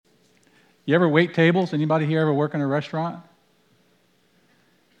You ever wait tables? Anybody here ever work in a restaurant?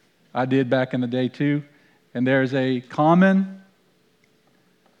 I did back in the day too. And there's a common,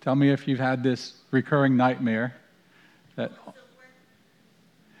 tell me if you've had this recurring nightmare, that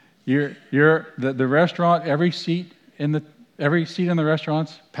the restaurant, every seat in the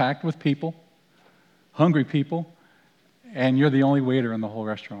restaurant's packed with people, hungry people, and you're the only waiter in the whole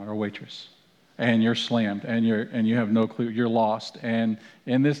restaurant or waitress. And you're slammed, and you have no clue, you're lost. And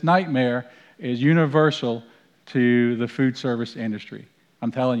this nightmare is universal to the food service industry.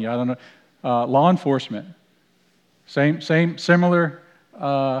 I'm telling you, I don't know. Law enforcement, similar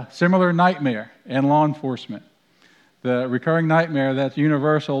nightmare in law enforcement. The recurring nightmare that's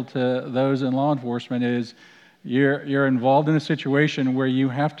universal to those in law enforcement is you're involved in a situation where you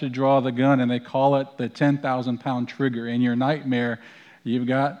have to draw the gun, and they call it the 10,000-pound trigger. In your nightmare, you've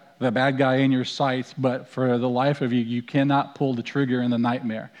got the bad guy in your sights, but for the life of you, you cannot pull the trigger in the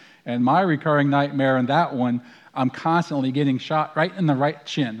nightmare. And my recurring nightmare in that one, I'm constantly getting shot right in the right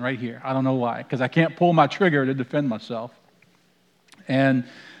chin, right here. I don't know why, because I can't pull my trigger to defend myself. And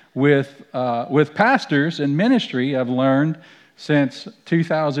with pastors in ministry, I've learned since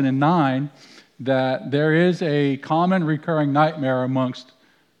 2009 that there is a common recurring nightmare amongst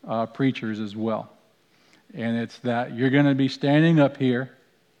preachers as well. And it's that you're going to be standing up here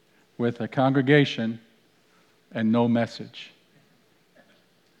with a congregation and no message.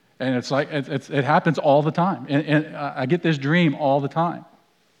 And it's like, it happens all the time. And I get this dream all the time.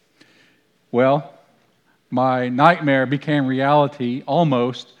 Well, my nightmare became reality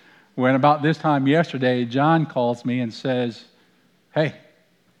almost when about this time yesterday, John calls me and says, "Hey."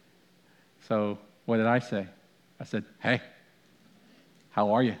 So what did I say? I said, "Hey,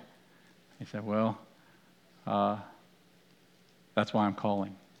 how are you?" He said, "Well, that's why I'm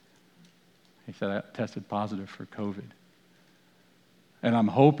calling." He said, "I tested positive for COVID. And I'm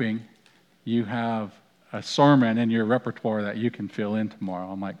hoping you have a sermon in your repertoire that you can fill in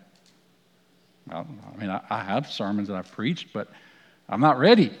tomorrow." I'm like, well, I mean, I have sermons that I've preached, but I'm not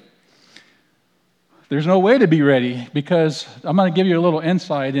ready. There's no way to be ready, because I'm going to give you a little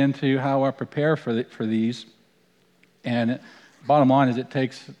insight into how I prepare for these. And bottom line is it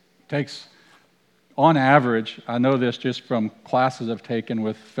takes on average, I know this just from classes I've taken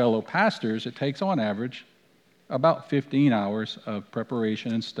with fellow pastors, it takes on average about 15 hours of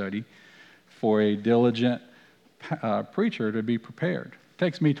preparation and study for a diligent preacher to be prepared. It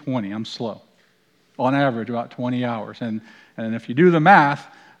takes me 20. I'm slow. On average, about 20 hours. And if you do the math,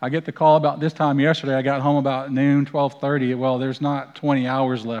 I get the call about this time yesterday. I got home about noon, 12:30. Well, there's not 20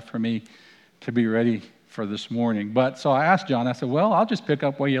 hours left for me to be ready for this morning. But so I asked John, I said, "Well, I'll just pick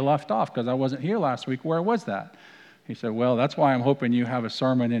up where you left off, because I wasn't here last week. Where was that?" He said, "Well, that's why I'm hoping you have a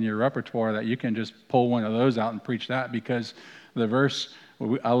sermon in your repertoire that you can just pull one of those out and preach that, because the verse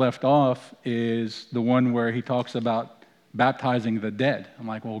I left off is the one where he talks about baptizing the dead." I'm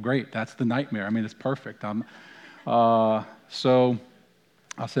like, "Well, great. That's the nightmare. I mean, it's perfect." So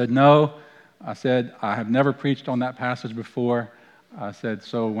I said, "No." I said, "I have never preached on that passage before." I said,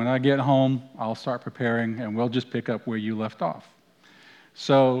 "So when I get home, I'll start preparing, and we'll just pick up where you left off."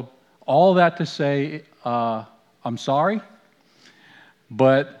 So all that to say, I'm sorry,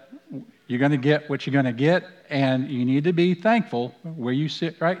 but you're going to get what you're going to get, and you need to be thankful where you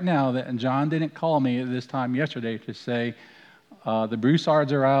sit right now that John didn't call me at this time yesterday to say, the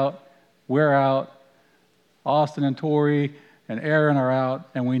Broussards are out, we're out, Austin and Tori and Aaron are out,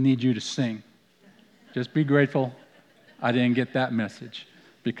 and we need you to sing. Just be grateful I didn't get that message,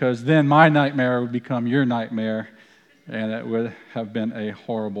 because then my nightmare would become your nightmare, and it would have been a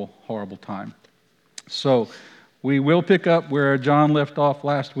horrible, horrible time. So we will pick up where John left off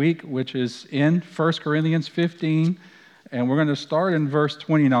last week, which is in 1 Corinthians 15, and we're going to start in verse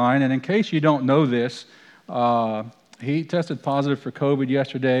 29. And in case you don't know this, he tested positive for COVID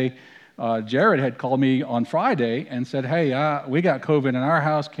yesterday. Jared had called me on Friday and said, "Hey, we got COVID in our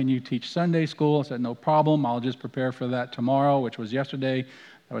house. Can you teach Sunday school?" I said, "No problem. I'll just prepare for that tomorrow," which was yesterday.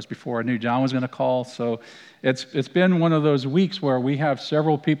 That was before I knew John was going to call. So it's been one of those weeks where we have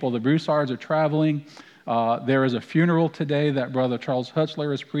several people. The Broussards are traveling. There is a funeral today that Brother Charles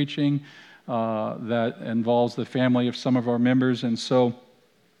Hutzler is preaching that involves the family of some of our members. And so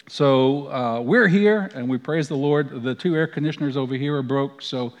we're here, and we praise the Lord. The 2 air conditioners over here are broke,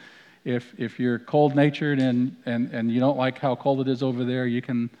 so if you're cold-natured and you don't like how cold it is over there, you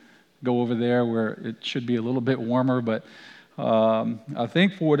can go over there where it should be a little bit warmer. But I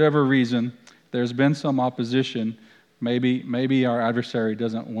think for whatever reason, there's been some opposition. Maybe our adversary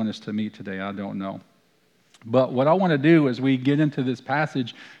doesn't want us to meet today. I don't know. But what I want to do as we get into this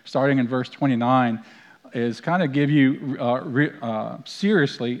passage, starting in verse 29, is kind of give you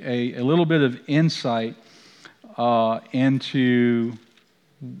seriously a little bit of insight into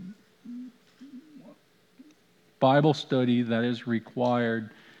Bible study that is required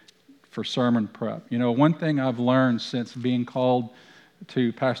for sermon prep. You know, one thing I've learned since being called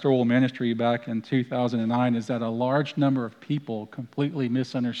to pastoral ministry back in 2009 is that a large number of people completely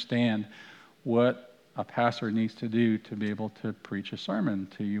misunderstand what a pastor needs to do to be able to preach a sermon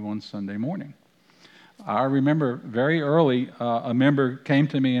to you on Sunday morning. I remember very early, a member came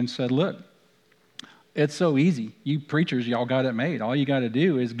to me and said, look, it's so easy. You preachers, y'all got it made. All you got to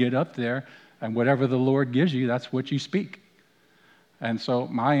do is get up there, and whatever the Lord gives you, that's what you speak. And so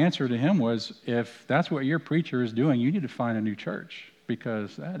my answer to him was, if that's what your preacher is doing, you need to find a new church,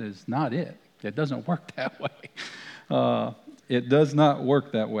 because that is not it. It doesn't work that way. It does not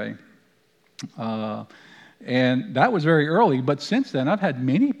work that way. And that was very early, but since then I've had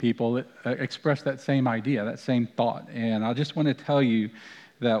many people express that same idea, that same thought. And I just want to tell you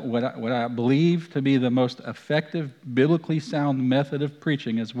that what I believe to be the most effective, biblically sound method of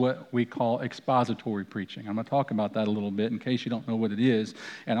preaching is what we call expository preaching. I'm going to talk about that a little bit in case you don't know what it is.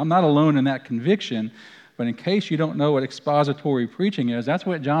 And I'm not alone in that conviction, but in case you don't know what expository preaching is, that's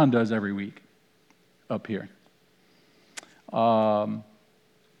what John does every week up here.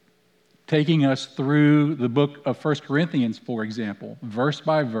 Taking us through the book of 1 Corinthians, for example, verse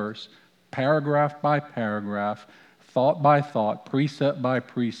by verse, paragraph by paragraph, thought by thought, precept by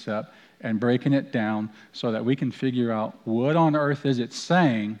precept, and breaking it down so that we can figure out what on earth is it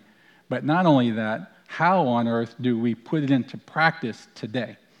saying, but not only that, how on earth do we put it into practice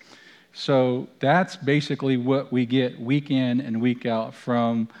today? So that's basically what we get week in and week out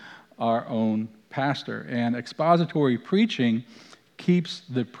from our own pastor. And expository preaching keeps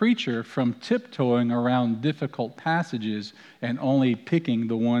the preacher from tiptoeing around difficult passages and only picking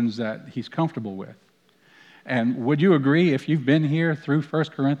the ones that he's comfortable with. And would you agree, if you've been here through 1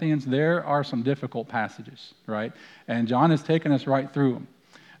 Corinthians, there are some difficult passages, right? And John has taken us right through them.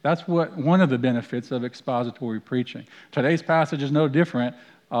 That's one of the benefits of expository preaching. Today's passage is no different,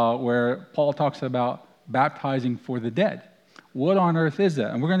 where Paul talks about baptizing for the dead. What on earth is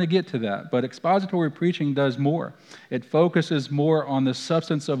that? And we're going to get to that. But expository preaching does more. It focuses more on the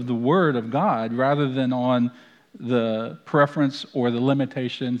substance of the Word of God rather than on the preference or the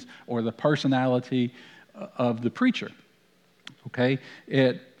limitations or the personality of the preacher. Okay?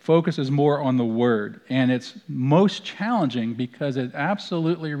 It focuses more on the Word. And it's most challenging because it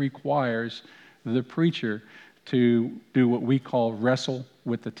absolutely requires the preacher to do what we call wrestle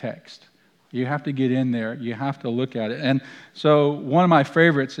with the text. You have to get in there. You have to look at it. And so one of my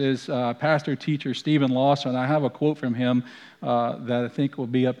favorites is pastor teacher Stephen Lawson. I have a quote from him that I think will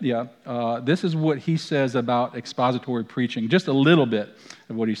be up. This is what he says about expository preaching. Just a little bit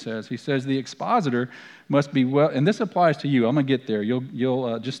of what he says. He says the expositor must be well, and this applies to you. I'm going to get there.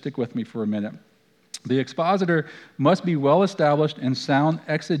 You'll just stick with me for a minute. The expositor must be well established in sound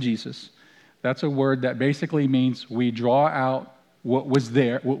exegesis. That's a word that basically means we draw out what was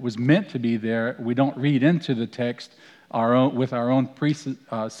there, what was meant to be there. We don't read into the text with our own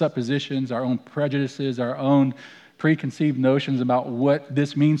presuppositions, our own prejudices, our own preconceived notions about what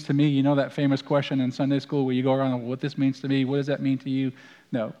this means to me. You know that famous question in Sunday school where you go around, what this means to me, what does that mean to you?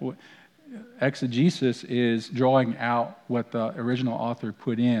 No. Exegesis is drawing out what the original author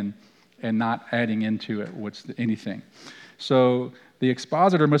put in and not adding into it anything. So the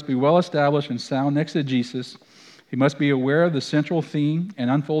expositor must be well established in sound exegesis. He must be aware of the central theme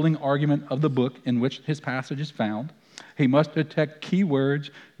and unfolding argument of the book in which his passage is found. He must detect key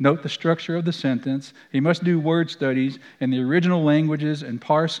words, note the structure of the sentence. He must do word studies in the original languages and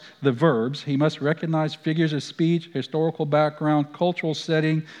parse the verbs. He must recognize figures of speech, historical background, cultural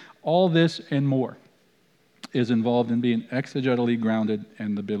setting. All this and more is involved in being exegetically grounded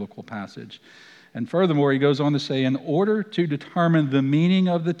in the biblical passage. And furthermore, he goes on to say, in order to determine the meaning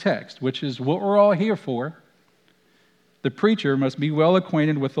of the text, which is what we're all here for, the preacher must be well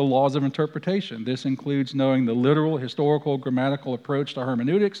acquainted with the laws of interpretation. This includes knowing the literal, historical, grammatical approach to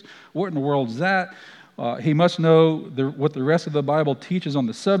hermeneutics. What in the world is that? He must know what the rest of the Bible teaches on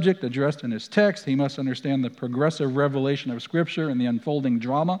the subject addressed in his text. He must understand the progressive revelation of Scripture and the unfolding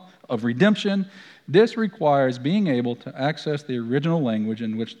drama of redemption. This requires being able to access the original language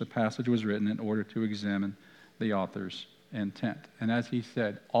in which the passage was written in order to examine the author's intent. And as he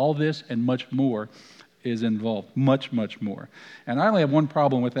said, all this and much more is involved, much, much more. And I only have one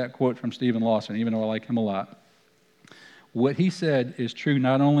problem with that quote from Stephen Lawson, even though I like him a lot. What he said is true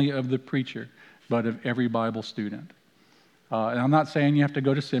not only of the preacher, but of every Bible student. And I'm not saying you have to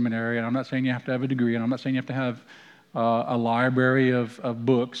go to seminary, and I'm not saying you have to have a degree, and I'm not saying you have to have a library of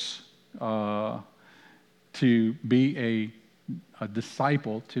books. to be a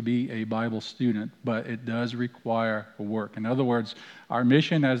disciple, to be a Bible student, but it does require work. In other words, our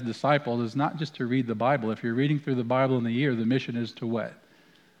mission as disciples is not just to read the Bible. If you're reading through the Bible in a year, the mission is to what?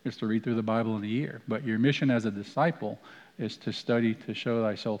 It's to read through the Bible in a year. But your mission as a disciple is to study to show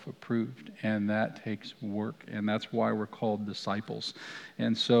thyself approved, and that takes work, and that's why we're called disciples.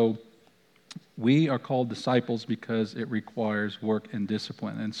 And so we are called disciples because it requires work and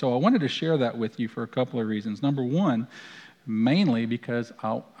discipline. And so I wanted to share that with you for a couple of reasons. Number one, mainly because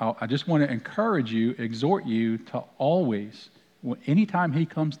I just want to encourage you, exhort you to always, anytime he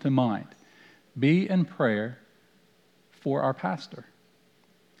comes to mind, be in prayer for our pastor.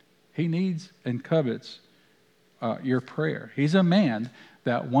 He needs and covets your prayer. He's a man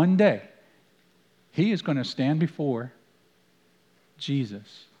that one day he is going to stand before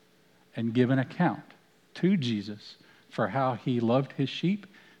Jesus and give an account to Jesus for how he loved his sheep,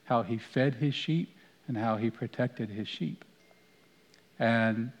 how he fed his sheep, and how he protected his sheep.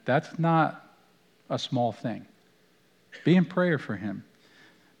 And that's not a small thing. Be in prayer for him.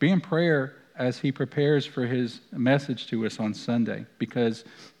 Be in prayer as he prepares for his message to us on Sunday, because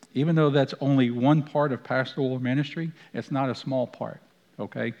even though that's only one part of pastoral ministry, it's not a small part,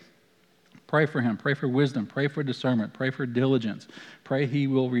 okay? Pray for him. Pray for wisdom. Pray for discernment. Pray for diligence. Pray he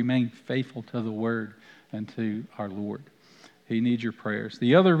will remain faithful to the Word and to our Lord. He needs your prayers.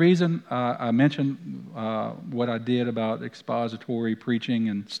 The other reason I mentioned what I did about expository preaching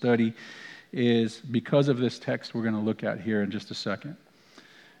and study is because of this text we're going to look at here in just a second.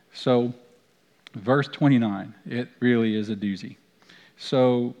 So, verse 29, it really is a doozy.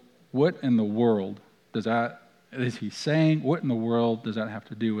 So, what in the world is he saying? What in the world does that have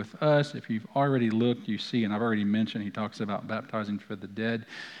to do with us? If you've already looked, you see, and I've already mentioned, he talks about baptizing for the dead.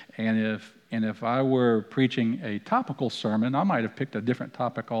 And if I were preaching a topical sermon, I might have picked a different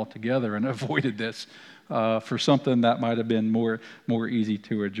topic altogether and avoided this for something that might have been more easy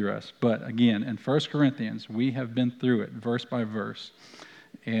to address. But again, in 1 Corinthians, we have been through it verse by verse,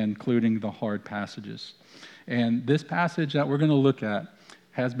 including the hard passages. And this passage that we're going to look at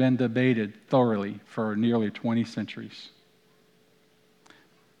has been debated thoroughly for nearly 20 centuries.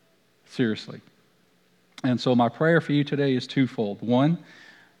 Seriously. And so my prayer for you today is twofold. One,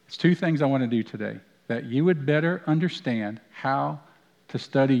 it's two things I want to do today. That you would better understand how to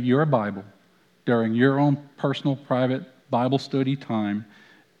study your Bible during your own personal, private Bible study time,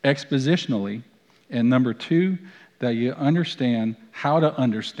 expositionally. And number two, that you understand how to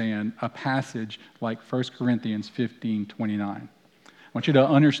understand a passage like 1 Corinthians 15:29. I want you to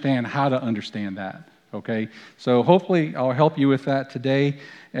understand how to understand that, okay? So hopefully I'll help you with that today.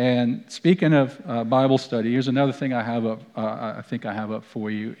 And speaking of Bible study, here's another thing I have up. I think I have up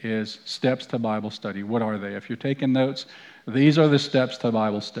for you is steps to Bible study. What are they? If you're taking notes, these are the steps to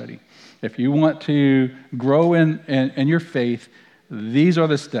Bible study. If you want to grow in your faith, these are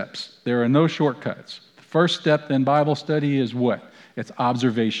the steps. There are no shortcuts. The first step in Bible study is what? It's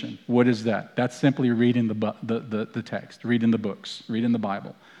observation. What is that? That's simply reading the text, reading the books, reading the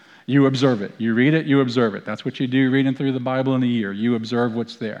Bible. You observe it. You read it, you observe it. That's what you do reading through the Bible in a year. You observe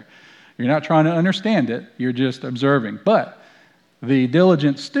what's there. You're not trying to understand it. You're just observing. But the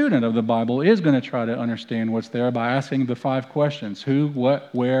diligent student of the Bible is going to try to understand what's there by asking the 5 questions. Who,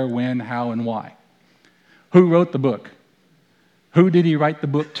 what, where, when, how, and why. Who wrote the book? Who did he write the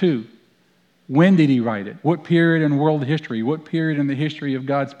book to? When did he write it? What period in world history? What period in the history of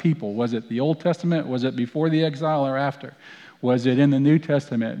God's people? Was it the Old Testament? Was it before the exile or after? Was it in the New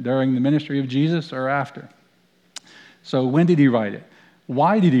Testament during the ministry of Jesus or after? So when did he write it?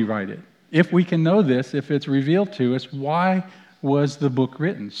 Why did he write it? If we can know this, if it's revealed to us, why was the book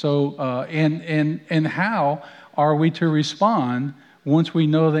written? So and how are we to respond once we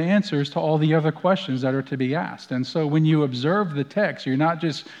know the answers to all the other questions that are to be asked? And so when you observe the text, you're not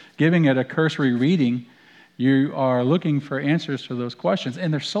just giving it a cursory reading. You are looking for answers to those questions.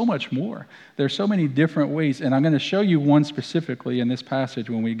 And there's so much more. There's so many different ways. And I'm going to show you one specifically in this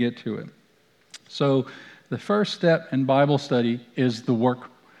passage when we get to it. So the first step in Bible study is the work.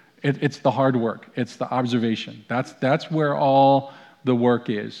 It's the hard work. It's the observation. That's where all the work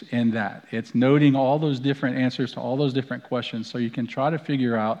is in that. It's noting all those different answers to all those different questions so you can try to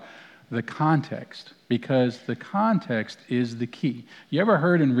figure out the context, because the context is the key. You ever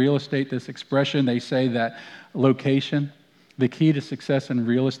heard in real estate this expression? They say that location, the key to success in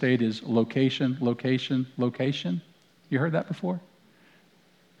real estate is location, location, location. You heard that before?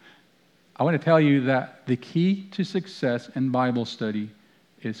 I want to tell you that the key to success in Bible study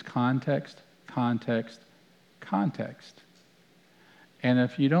is context, context, context. And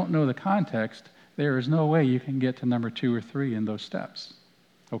if you don't know the context, there is no way you can get to number 2 or 3 in those steps.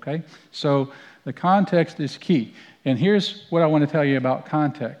 Okay? So The context is key. And here's what I want to tell you about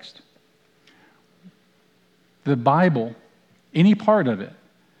context. The Bible, any part of it,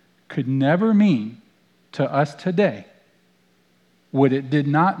 could never mean to us today what it did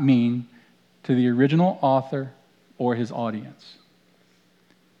not mean to the original author or his audience.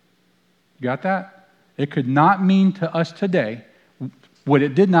 Got that? It could not mean to us today what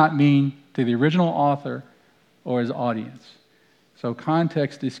it did not mean to the original author or his audience. So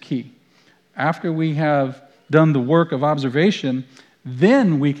context is key. After we have done the work of observation,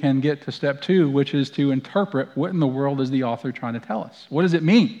 then we can get to step 2, which is to interpret what in the world is the author trying to tell us. What does it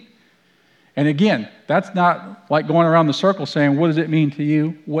mean? And again, that's not like going around the circle saying, what does it mean to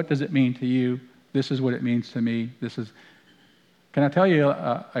you? What does it mean to you? This is what it means to me. Can I tell you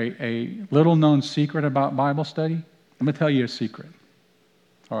a little-known secret about Bible study? I'm going to tell you a secret.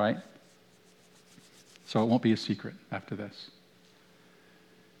 All right? So it won't be a secret after this.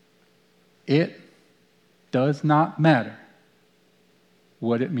 It does not matter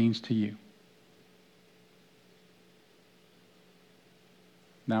what it means to you.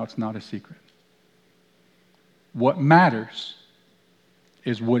 Now it's not a secret. What matters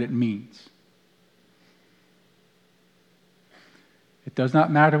is what it means. It does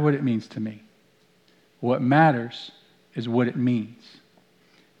not matter what it means to me. What matters is what it means.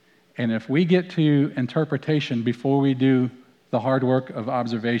 And if we get to interpretation before we do the hard work of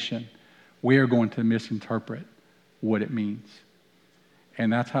observation, we are going to misinterpret what it means.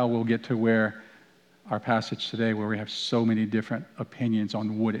 And that's how we'll get to where our passage today, where we have so many different opinions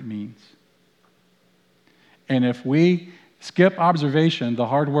on what it means. And if we skip observation, the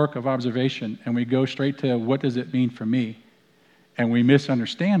hard work of observation, and we go straight to what does it mean for me, and we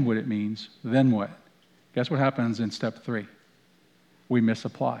misunderstand what it means, then what? Guess what happens in step 3? We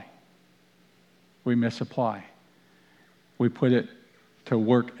misapply. We misapply. We put it to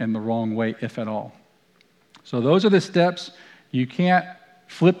work in the wrong way, if at all. So those are the steps. You can't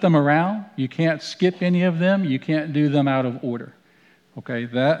flip them around. You can't skip any of them. You can't do them out of order. Okay,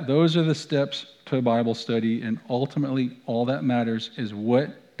 those are the steps to Bible study, and ultimately all that matters is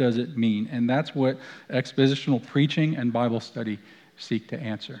what does it mean? And that's what expositional preaching and Bible study seek to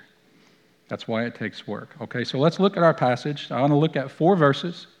answer. That's why it takes work. Okay, so let's look at our passage. I want to look at 4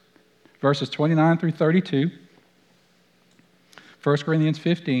 verses 29 through 32. 1 Corinthians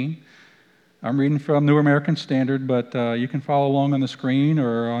 15. I'm reading from New American Standard, but you can follow along on the screen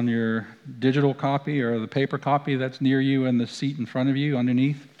or on your digital copy or the paper copy that's near you in the seat in front of you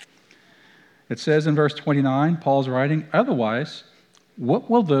underneath. It says in verse 29, Paul's writing, "Otherwise, what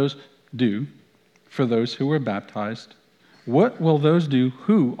will those do for those who are baptized? What will those do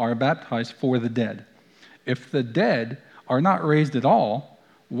who are baptized for the dead? If the dead are not raised at all,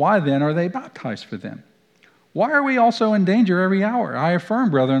 why then are they baptized for them? Why are we also in danger every hour? I affirm,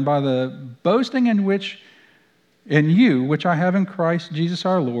 brethren, by the boasting in you, which I have in Christ Jesus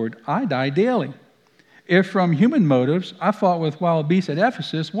our Lord, I die daily. If from human motives I fought with wild beasts at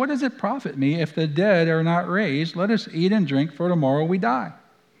Ephesus, what does it profit me if the dead are not raised? Let us eat and drink, for tomorrow we die."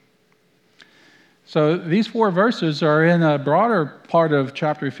 So these 4 verses are in a broader part of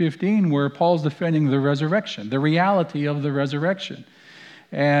chapter 15 where Paul's defending the resurrection, the reality of the resurrection.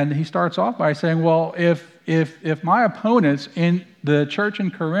 And he starts off by saying, well, if my opponents in the church in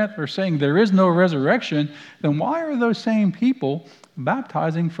Corinth are saying there is no resurrection, then why are those same people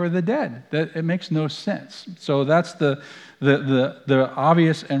baptizing for the dead? That it makes no sense. So that's the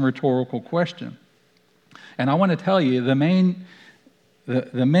obvious and rhetorical question. And I want to tell you the main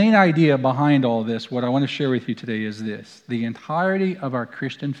idea behind all this, what I want to share with you today is this: the entirety of our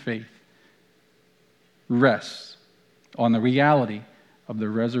Christian faith rests on the reality of the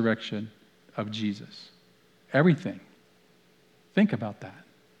resurrection of Jesus. Everything. Think about that.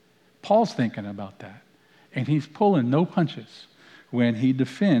 Paul's thinking about that. And he's pulling no punches when he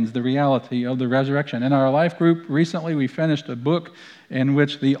defends the reality of the resurrection. In our life group recently, we finished a book in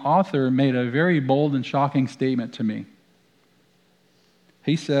which the author made a very bold and shocking statement to me.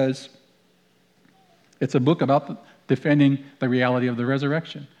 He says, it's a book about defending the reality of the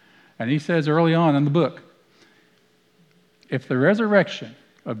resurrection. And he says early on in the book, if the resurrection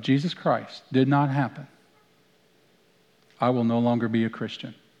of Jesus Christ did not happen, I will no longer be a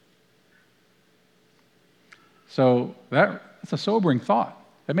Christian. So that's a sobering thought.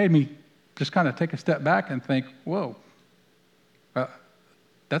 That made me just kind of take a step back and think, whoa,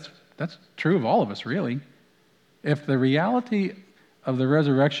 that's true of all of us, really. If the reality of the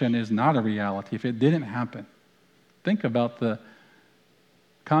resurrection is not a reality, if it didn't happen, think about the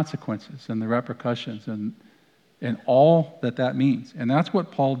consequences and the repercussions and all that means. And that's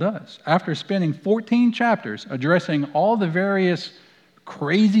what Paul does. After spending 14 chapters addressing all the various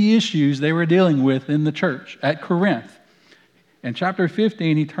crazy issues they were dealing with in the church at Corinth. In chapter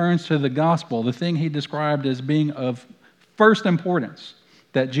 15, he turns to the gospel, the thing he described as being of first importance,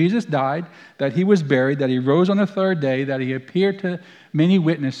 that Jesus died, that he was buried, that he rose on the third day, that he appeared to many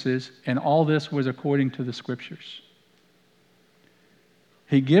witnesses, and all this was according to the Scriptures.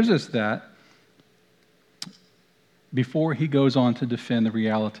 He gives us that before he goes on to defend the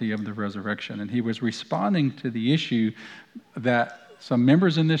reality of the resurrection. And he was responding to the issue that some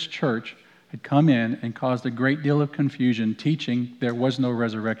members in this church had come in and caused a great deal of confusion, teaching there was no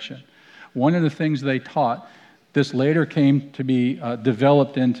resurrection. One of the things they taught, this later came to be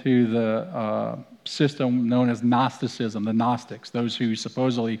developed into the system known as Gnosticism, the Gnostics, those who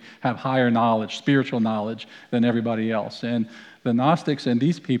supposedly have higher knowledge, spiritual knowledge than everybody else. And the Gnostics and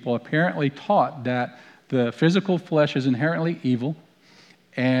these people apparently taught that the physical flesh is inherently evil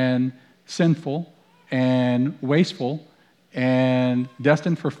and sinful and wasteful and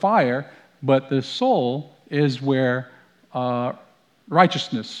destined for fire, but the soul is where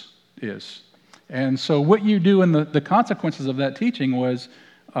righteousness is. And so what you do in the consequences of that teaching was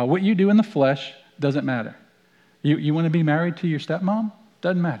what you do in the flesh doesn't matter. You want to be married to your stepmom?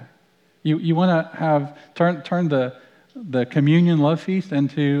 Doesn't matter. You want to have turn the communion love feast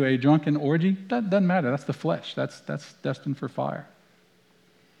into a drunken orgy? That doesn't matter. That's the flesh. That's destined for fire.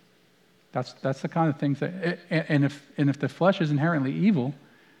 That's the kind of things that, and if the flesh is inherently evil,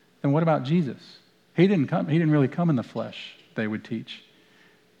 then what about Jesus? He didn't really come in the flesh, they would teach.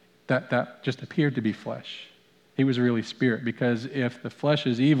 That just appeared to be flesh. He was really spirit, because if the flesh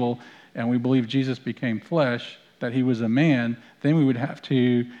is evil and we believe Jesus became flesh, that he was a man, then we would have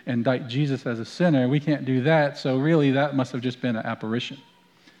to indict Jesus as a sinner. We can't do that, so really that must have just been an apparition.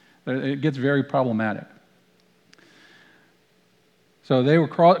 It gets very problematic. So they were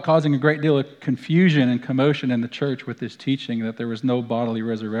causing a great deal of confusion and commotion in the church with this teaching that there was no bodily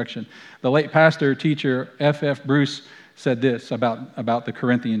resurrection. The late pastor, teacher, F.F. Bruce, said this about the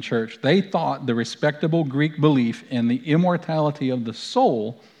Corinthian church. They thought the respectable Greek belief in the immortality of the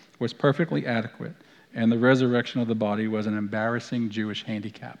soul was perfectly adequate, and the resurrection of the body was an embarrassing Jewish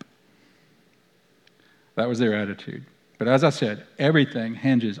handicap. That was their attitude. But as I said, everything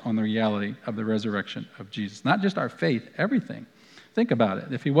hinges on the reality of the resurrection of Jesus. Not just our faith, everything. Think about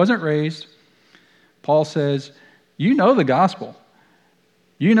it. If he wasn't raised, Paul says, you know the gospel.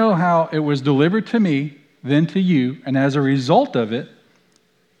 You know how it was delivered to me, then to you, and as a result of it,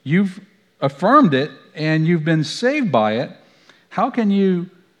 you've affirmed it and you've been saved by it. How can you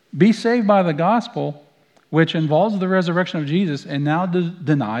be saved by the gospel, which involves the resurrection of Jesus, and now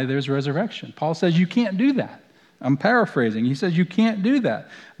deny there's resurrection? Paul says you can't do that. I'm paraphrasing. He says you can't do that.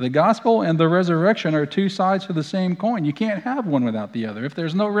 The gospel and the resurrection are two sides to the same coin. You can't have one without the other. If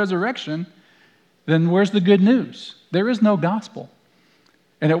there's no resurrection, then where's the good news? There is no gospel.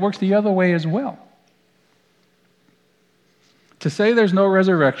 And it works the other way as well. To say there's no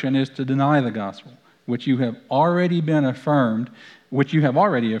resurrection is to deny the gospel, which you have already affirmed,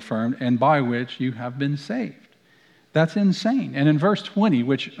 and by which you have been saved. That's insane. And in verse 20,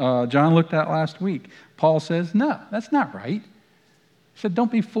 which John looked at last week, Paul says, no, that's not right. He said,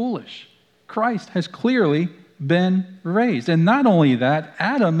 don't be foolish. Christ has clearly been raised. And not only that,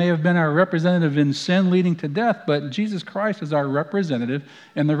 Adam may have been our representative in sin leading to death, but Jesus Christ is our representative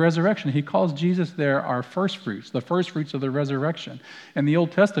in the resurrection. He calls Jesus there our first fruits, the first fruits of the resurrection. In the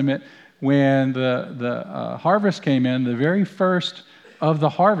Old Testament, when the harvest came in, the very first of the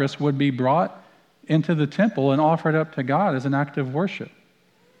harvest would be brought into the temple and offered up to God as an act of worship.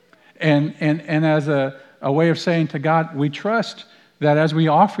 And as a way of saying to God, we trust that as we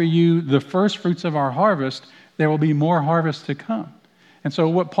offer you the first fruits of our harvest, there will be more harvest to come. And so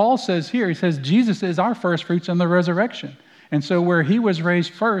what Paul says here, he says Jesus is our first fruits in the resurrection. And so where he was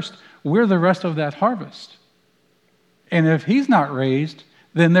raised first, we're the rest of that harvest. And if he's not raised,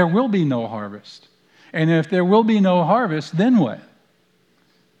 then there will be no harvest. And if there will be no harvest, then what?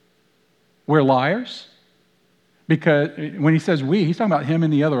 We're liars? Because when he says we, he's talking about him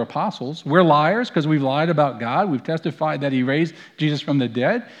and the other apostles. We're liars because we've lied about God. We've testified that he raised Jesus from the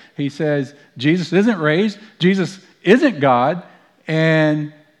dead. He says Jesus isn't raised. Jesus isn't God.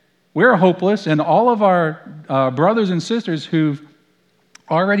 And we're hopeless. And all of our brothers and sisters who've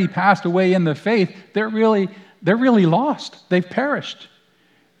already passed away in the faith, they're really lost. They've perished.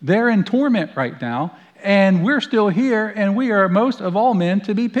 They're in torment right now. And we're still here, and we are most of all men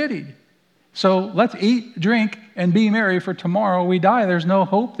to be pitied. So let's eat, drink, and be merry, for tomorrow we die. There's no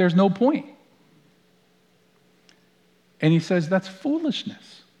hope. There's no point. And he says that's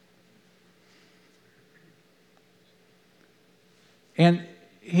foolishness. And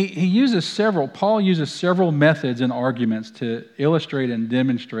Paul uses several methods and arguments to illustrate and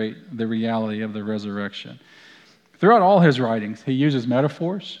demonstrate the reality of the resurrection. Throughout all his writings, he uses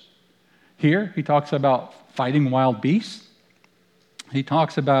metaphors. Here, he talks about fighting wild beasts. He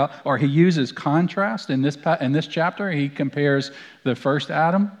uses contrast in this chapter. He compares the first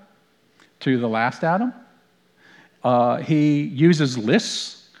Adam to the last Adam. He uses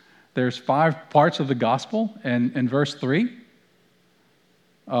lists. There's 5 parts of the gospel, and in verse 3,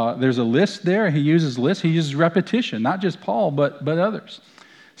 there's a list there. He uses lists. He uses repetition, not just Paul, but others.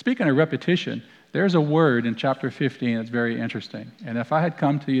 Speaking of repetition, there's a word in chapter 15 that's very interesting. And if I had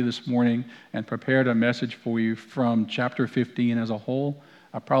come to you this morning and prepared a message for you from chapter 15 as a whole,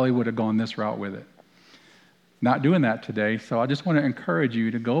 I probably would have gone this route with it. Not doing that today, so I just want to encourage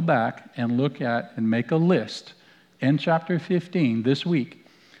you to go back and look at and make a list in chapter 15 this week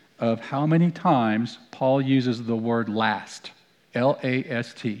of how many times Paul uses the word last,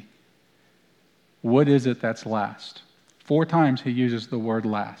 L-A-S-T. What is it that's last? 4 times he uses the word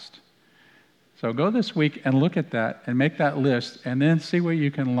last. So go this week and look at that and make that list and then see what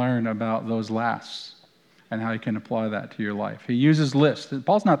you can learn about those lasts and how you can apply that to your life. He uses lists.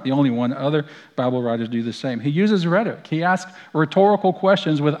 Paul's not the only one. Other Bible writers do the same. He uses rhetoric. He asks rhetorical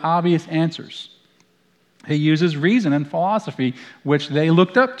questions with obvious answers. He uses reason and philosophy, which they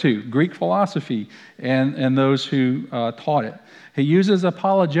looked up to, Greek philosophy and those who taught it. He uses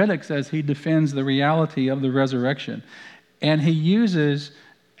apologetics as he defends the reality of the resurrection. And he uses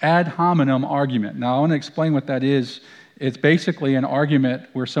ad hominem argument. Now, I want to explain what that is. It's basically an argument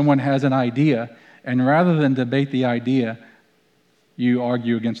where someone has an idea, and rather than debate the idea, you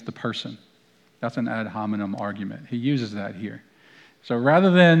argue against the person. That's an ad hominem argument. He uses that here. So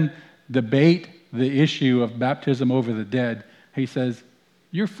rather than debate the issue of baptism over the dead, he says,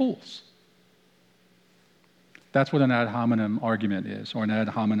 you're fools. That's what an ad hominem argument is, or an ad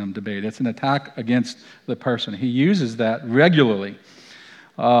hominem debate. It's an attack against the person. He uses that regularly.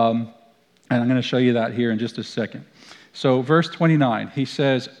 And I'm going to show you that here in just a second. So verse 29, he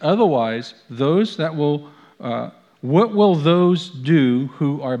says, otherwise, what will those do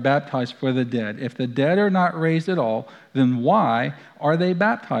who are baptized for the dead? If the dead are not raised at all, then why are they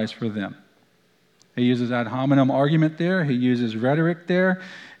baptized for them? He uses ad hominem argument there. He uses rhetoric there.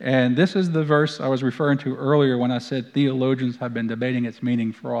 And this is the verse I was referring to earlier when I said theologians have been debating its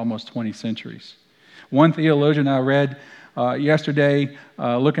meaning for almost 20 centuries. One theologian I read yesterday,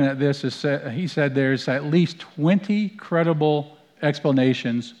 looking at this, he said there's at least 20 credible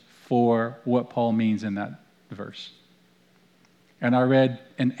explanations for what Paul means in that verse. And I read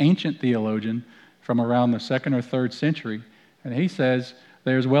an ancient theologian from around the 2nd or 3rd century, and he says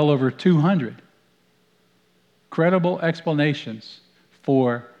there's well over 200 credible explanations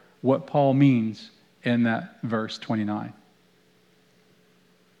for what Paul means in that verse 29.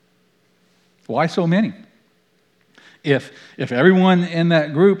 Why so many? If everyone in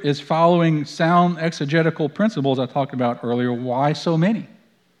that group is following sound exegetical principles I talked about earlier, why so many?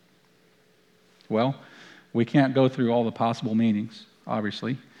 Well, we can't go through all the possible meanings,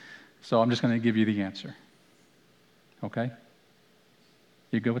 obviously, so I'm just going to give you the answer. Okay?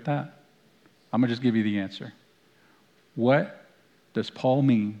 You good with that? I'm going to just give you the answer. What does Paul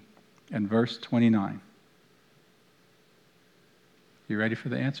mean in verse 29? You ready for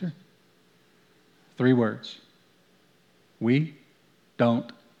the answer? 3 words. We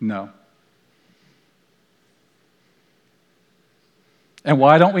don't know. And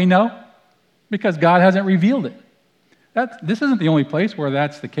why don't we know? Because God hasn't revealed it. This isn't the only place where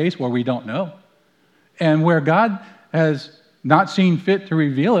that's the case, where we don't know. And where God has not seen fit to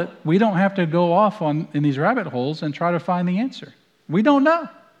reveal it, we don't have to go off in these rabbit holes and try to find the answer. We don't know.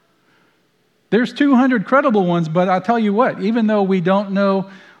 There's 200 credible ones, but I'll tell you what, even though we don't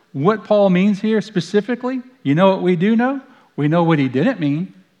know what Paul means here specifically, you know what we do know? We know what he didn't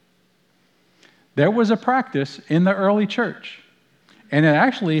mean. There was a practice in the early church, and it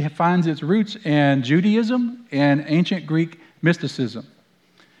actually finds its roots in Judaism and ancient Greek mysticism.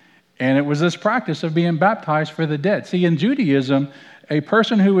 And it was this practice of being baptized for the dead. See, in Judaism, a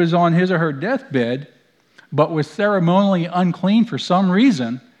person who was on his or her deathbed but was ceremonially unclean for some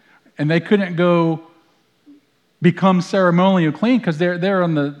reason, and they couldn't go become ceremonially clean because they're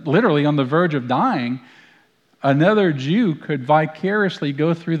literally on the verge of dying, another Jew could vicariously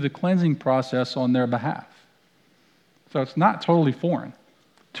go through the cleansing process on their behalf. So it's not totally foreign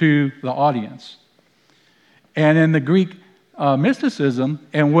to the audience. And in the Greek mysticism,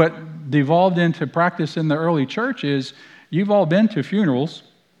 and what devolved into practice in the early church is, you've all been to funerals,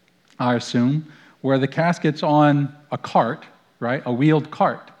 I assume, where the casket's on a cart, right? A wheeled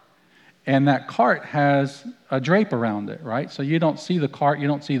cart. And that cart has a drape around it, right? So you don't see the cart, you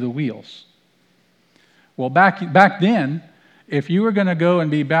don't see the wheels. Well, back then, if you were going to go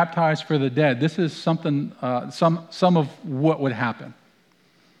and be baptized for the dead, this is something, some of what would happen.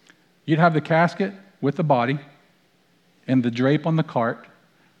 You'd have the casket with the body and the drape on the cart,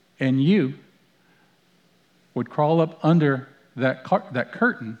 and you would crawl up under that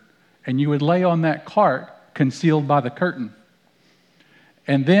curtain, and you would lay on that cart concealed by the curtain.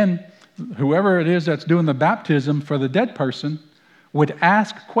 And then whoever it is that's doing the baptism for the dead person would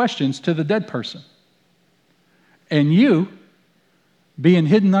ask questions to the dead person. And you, being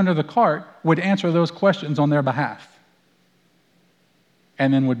hidden under the cart, would answer those questions on their behalf.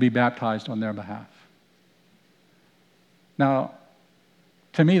 And then would be baptized on their behalf. Now,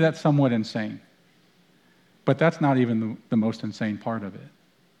 to me, that's somewhat insane. But that's not even the most insane part of it.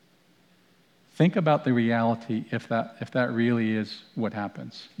 Think about the reality if that really is what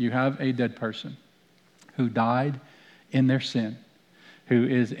happens. You have a dead person who died in their sin, who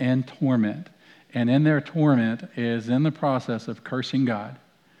is in torment, and in their torment is in the process of cursing God,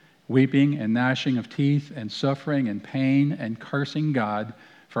 weeping and gnashing of teeth and suffering and pain and cursing God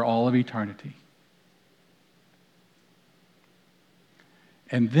for all of eternity.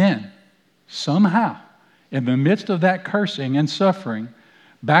 And then, somehow, in the midst of that cursing and suffering,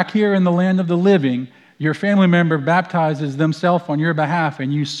 back here in the land of the living, your family member baptizes themselves on your behalf,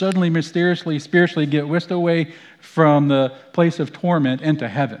 and you suddenly, mysteriously, spiritually get whisked away from the place of torment into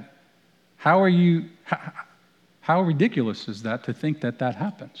heaven. How ridiculous is that to think that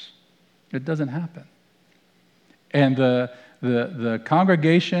happens? It doesn't happen. And the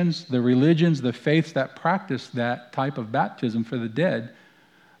congregations, the religions, the faiths that practice that type of baptism for the dead,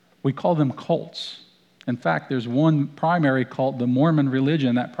 we call them cults. In fact, there's one primary cult, the Mormon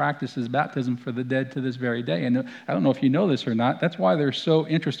religion, that practices baptism for the dead to this very day. And I don't know if you know this or not. That's why they're so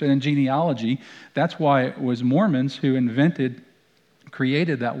interested in genealogy. That's why it was Mormons who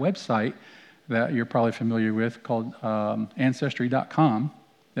created that website that you're probably familiar with called Ancestry.com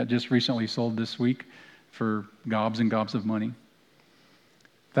that just recently sold this week for gobs and gobs of money.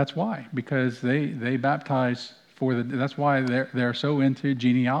 That's why, because they baptize that's why they're so into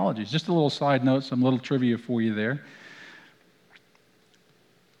genealogies. Just a little side note, some little trivia for you there.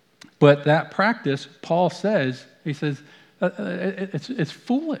 But that practice, Paul says, he says, it's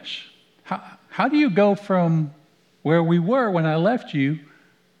foolish. How do you go from where we were when I left you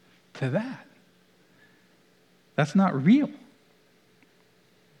to that? That's not real.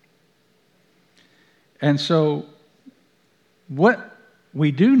 And so what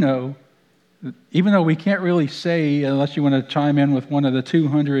we do know, even though we can't really say, unless you want to chime in with one of the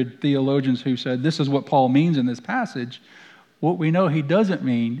 200 theologians who said this is what Paul means in this passage, what we know he doesn't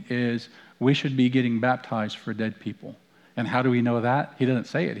mean is we should be getting baptized for dead people. And how do we know that? He doesn't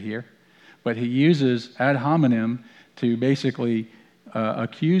say it here, but he uses ad hominem to basically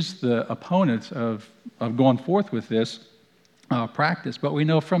accuse the opponents of going forth with this practice, but we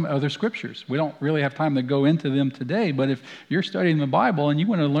know from other scriptures. We don't really have time to go into them today, but if you're studying the Bible and you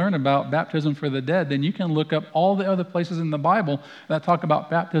want to learn about baptism for the dead, then you can look up all the other places in the Bible that talk about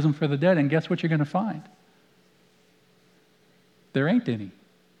baptism for the dead, and guess what you're going to find? There ain't any.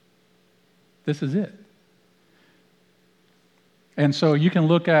 This is it. And so you can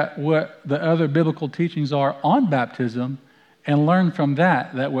look at what the other biblical teachings are on baptism and learn from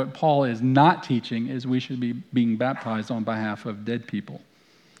that what Paul is not teaching is we should be being baptized on behalf of dead people.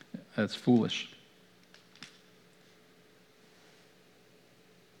 That's foolish.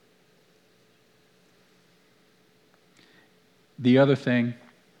 The other thing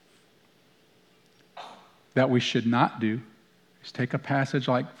that we should not do is take a passage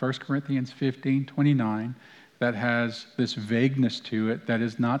like 1 Corinthians 15:29 that has this vagueness to it that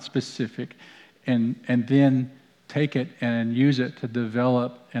is not specific, and then take it and use it to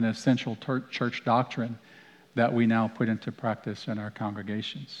develop an essential church doctrine that we now put into practice in our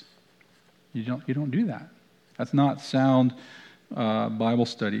congregations. You don't do that. That's not sound Bible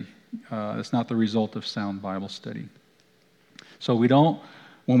study. It's not the result of sound Bible study. So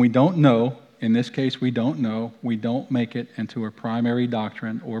when we don't know, in this case we don't know, we don't make it into a primary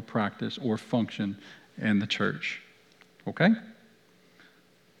doctrine or practice or function in the church. Okay?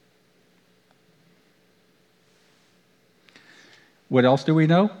 What else do we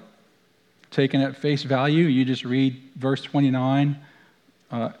know? Taken at face value, you just read verse 29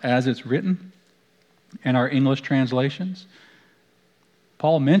 as it's written in our English translations.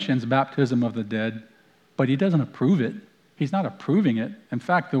 Paul mentions baptism of the dead, but he doesn't approve it. He's not approving it. In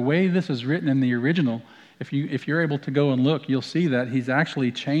fact, the way this is written in the original, if you're able to go and look, you'll see that he's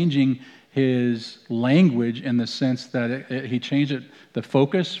actually changing his language in the sense that he changed the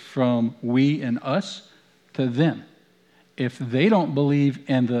focus from we and us to them. If they don't believe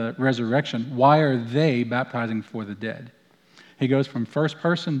in the resurrection, why are they baptizing for the dead? He goes from first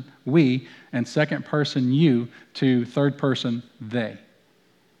person we and second person you to third person they.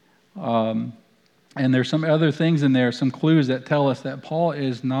 And there's some other things in there, some clues that tell us that Paul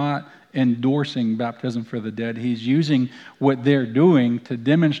is not endorsing baptism for the dead. He's using what they're doing to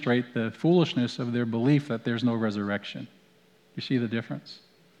demonstrate the foolishness of their belief that there's no resurrection. You see the difference?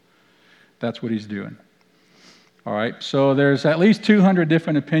 That's what he's doing. All right, so there's at least 200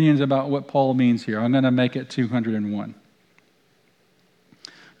 different opinions about what Paul means here. I'm going to make it 201.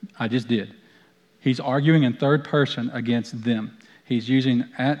 I just did. He's arguing in third person against them. He's using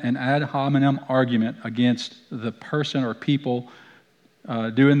an ad hominem argument against the person or people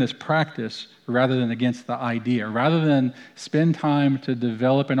doing this practice rather than against the idea. Rather than spend time to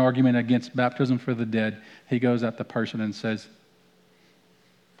develop an argument against baptism for the dead, he goes at the person and says,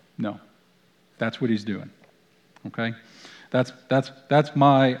 no. That's what he's doing. Okay? That's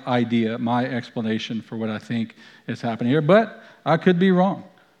my idea, my explanation for what I think is happening here. But I could be wrong.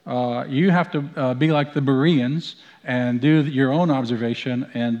 You have to be like the Bereans and do your own observation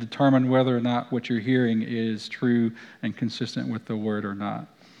and determine whether or not what you're hearing is true and consistent with the Word or not.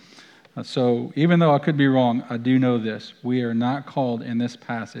 So even though I could be wrong, I do know this. We are not called in this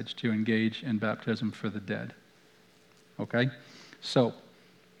passage to engage in baptism for the dead. Okay? So,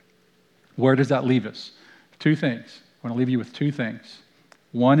 where does that leave us? Two things. I want to leave you with two things.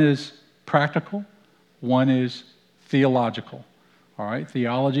 One is practical. One is theological. All right?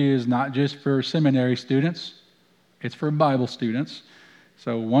 Theology is not just for seminary students. It's for Bible students.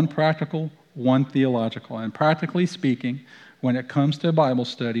 So one practical, one theological. And practically speaking, when it comes to Bible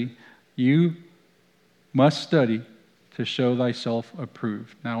study, you must study to show thyself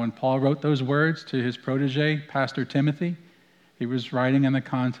approved. Now, when Paul wrote those words to his protege, Pastor Timothy, he was writing in the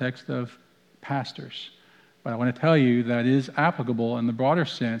context of pastors. But I want to tell you that is applicable in the broader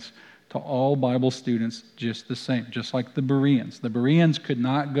sense to all Bible students just the same, just like the Bereans. The Bereans could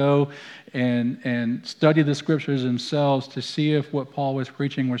not go and study the scriptures themselves to see if what Paul was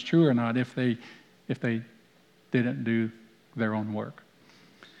preaching was true or not if they didn't do their own work.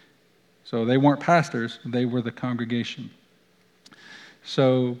 So they weren't pastors, they were the congregation.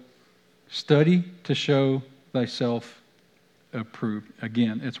 So study to show thyself approved.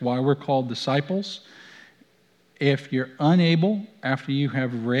 Again, it's why we're called disciples. If you're unable, after you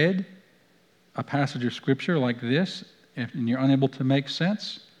have read a passage of Scripture like this, and you're unable to make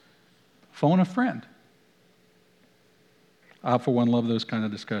sense, phone a friend. I, for one, love those kind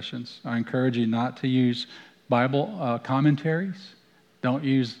of discussions. I encourage you not to use Bible commentaries. Don't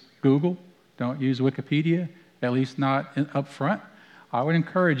use Google. Don't use Wikipedia, at least not up front. I would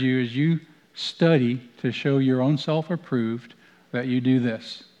encourage you, as you study to show your own self approved, that you do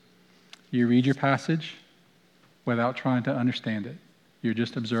this. You read your passage without trying to understand it. You're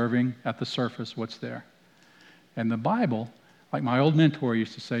just observing at the surface what's there. And the Bible, like my old mentor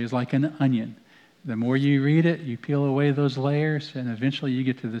used to say, is like an onion. The more you read it, you peel away those layers, and eventually you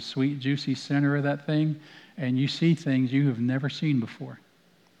get to the sweet, juicy center of that thing, and you see things you have never seen before.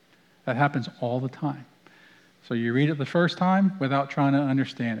 That happens all the time. So you read it the first time without trying to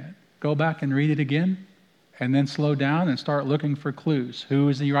understand it. Go back and read it again, and then slow down and start looking for clues. Who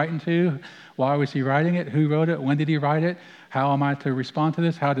is he writing to? Why was he writing it? Who wrote it? When did he write it? How am I to respond to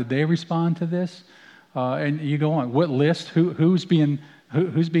this? How did they respond to this? And you go on. What list? Who's being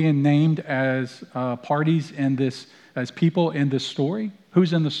named as parties in this, as people in this story?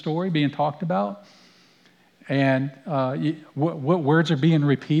 Who's in the story being talked about? And what words are being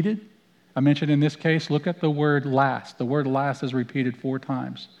repeated? I mentioned in this case, look at the word last. The word last is repeated 4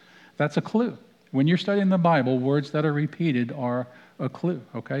 times. That's a clue. When you're studying the Bible, words that are repeated are a clue,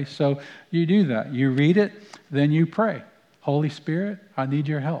 okay? So you do that. You read it, then you pray. Holy Spirit, I need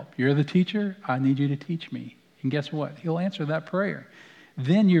your help. You're the teacher. I need you to teach me. And guess what? He'll answer that prayer.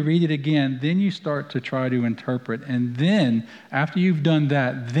 Then you read it again. Then you start to try to interpret. And then, after you've done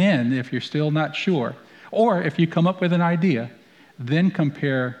that, then, if you're still not sure, or if you come up with an idea, then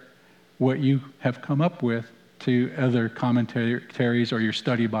compare what you have come up with to other commentaries or your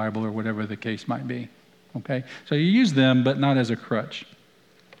study Bible or whatever the case might be. Okay? So you use them, but not as a crutch.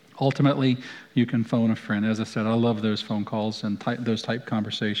 Ultimately, you can phone a friend. As I said, I love those phone calls and those type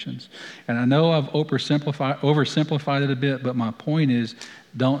conversations. And I know I've oversimplified it a bit, but my point is,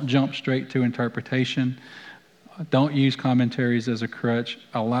 don't jump straight to interpretation. Don't use commentaries as a crutch.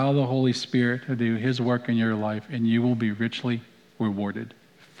 Allow the Holy Spirit to do His work in your life, and you will be richly rewarded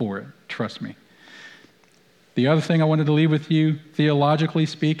for it. Trust me. The other thing I wanted to leave with you, theologically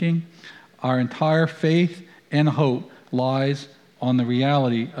speaking, Our entire faith and hope lies on the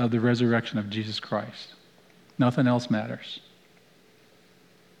reality of the resurrection of Jesus Christ. Nothing else matters.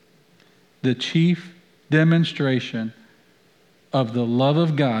 The chief demonstration of the love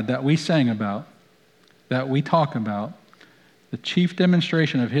of God that we sang about, that we talk about, the chief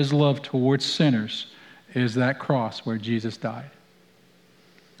demonstration of his love towards sinners is that cross where Jesus died.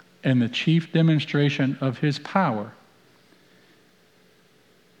 And the chief demonstration of his power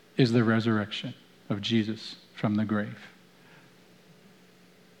is the resurrection of Jesus from the grave.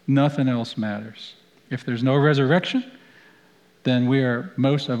 Nothing else matters. If there's no resurrection, then we are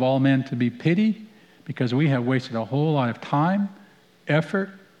most of all men to be pitied, because we have wasted a whole lot of time, effort,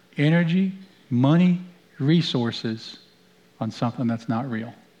 energy, money, resources on something that's not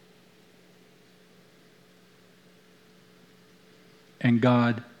real. And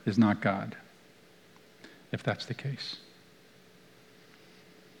God is not God, if that's the case.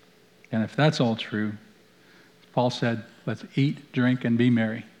 And if that's all true, Paul said, let's eat, drink, and be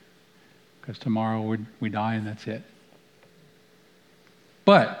merry, because tomorrow we die and that's it.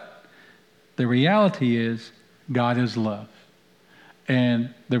 But the reality is God is love.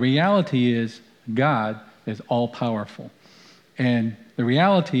 And the reality is God is all-powerful. And the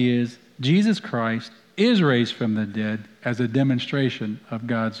reality is Jesus Christ is raised from the dead as a demonstration of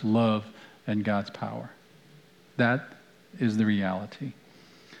God's love and God's power. That is the reality.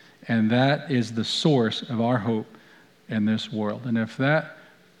 And that is the source of our hope in this world. And if that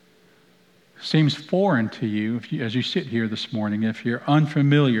seems foreign to you, as you sit here this morning, if you're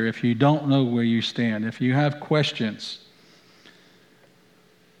unfamiliar, if you don't know where you stand, if you have questions,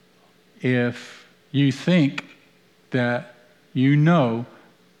 if you think that you know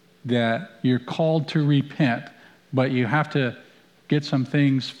that you're called to repent, but you have to get some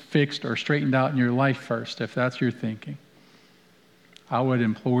things fixed or straightened out in your life first, if that's your thinking, I would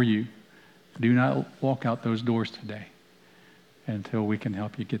implore you, do not walk out those doors today until we can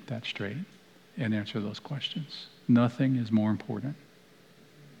help you get that straight and answer those questions. Nothing is more important.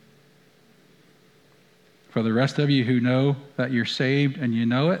 For the rest of you who know that you're saved and you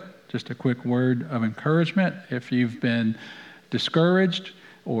know it, just a quick word of encouragement. If you've been discouraged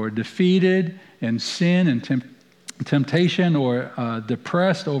or defeated in sin and temptation, or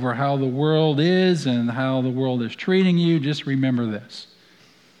depressed over how the world is and how the world is treating you, just remember this.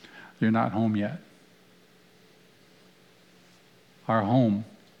 You're not home yet. Our home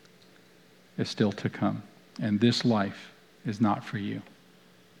is still to come, and this life is not for you.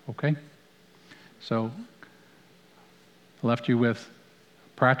 Okay? So, I left you with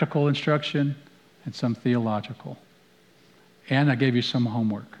practical instruction and some theological. And I gave you some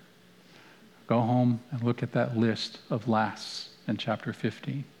homework. Go home and look at that list of lasts in chapter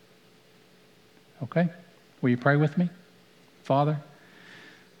 15. Okay? Will you pray with me? Father,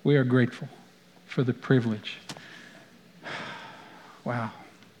 we are grateful for the privilege. Wow.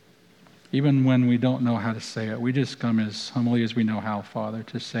 Even when we don't know how to say it, we just come as humbly as we know how, Father,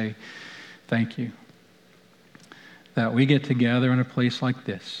 to say thank you. That we get together in a place like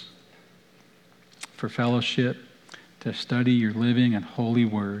this for fellowship, to study your living and holy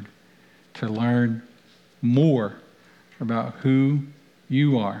word, to learn more about who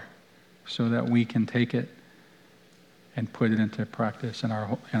you are, so that we can take it and put it into practice in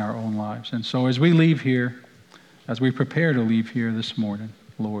our own lives. And so as we leave here, as we prepare to leave here this morning,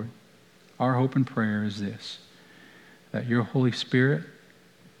 Lord, our hope and prayer is this, that your Holy Spirit,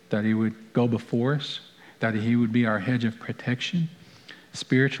 that he would go before us, that he would be our hedge of protection,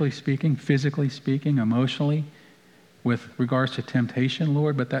 spiritually speaking, physically speaking, emotionally, with regards to temptation,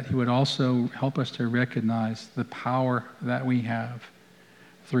 Lord, but that he would also help us to recognize the power that we have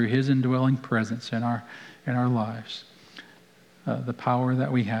through his indwelling presence in our lives, the power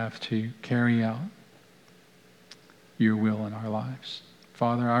that we have to carry out your will in our lives.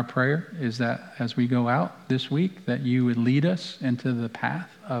 Father, our prayer is that as we go out this week, that you would lead us into the path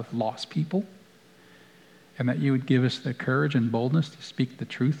of lost people, and that you would give us the courage and boldness to speak the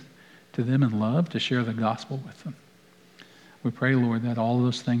truth to them in love, to share the gospel with them. We pray, Lord, that all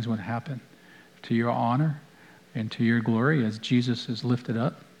those things would happen to your honor and to your glory as Jesus is lifted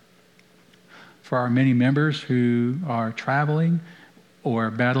up. For our many members who are traveling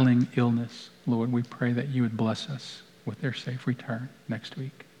or battling illness, Lord, we pray that you would bless us with their safe return next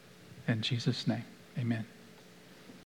week. In Jesus' name, amen.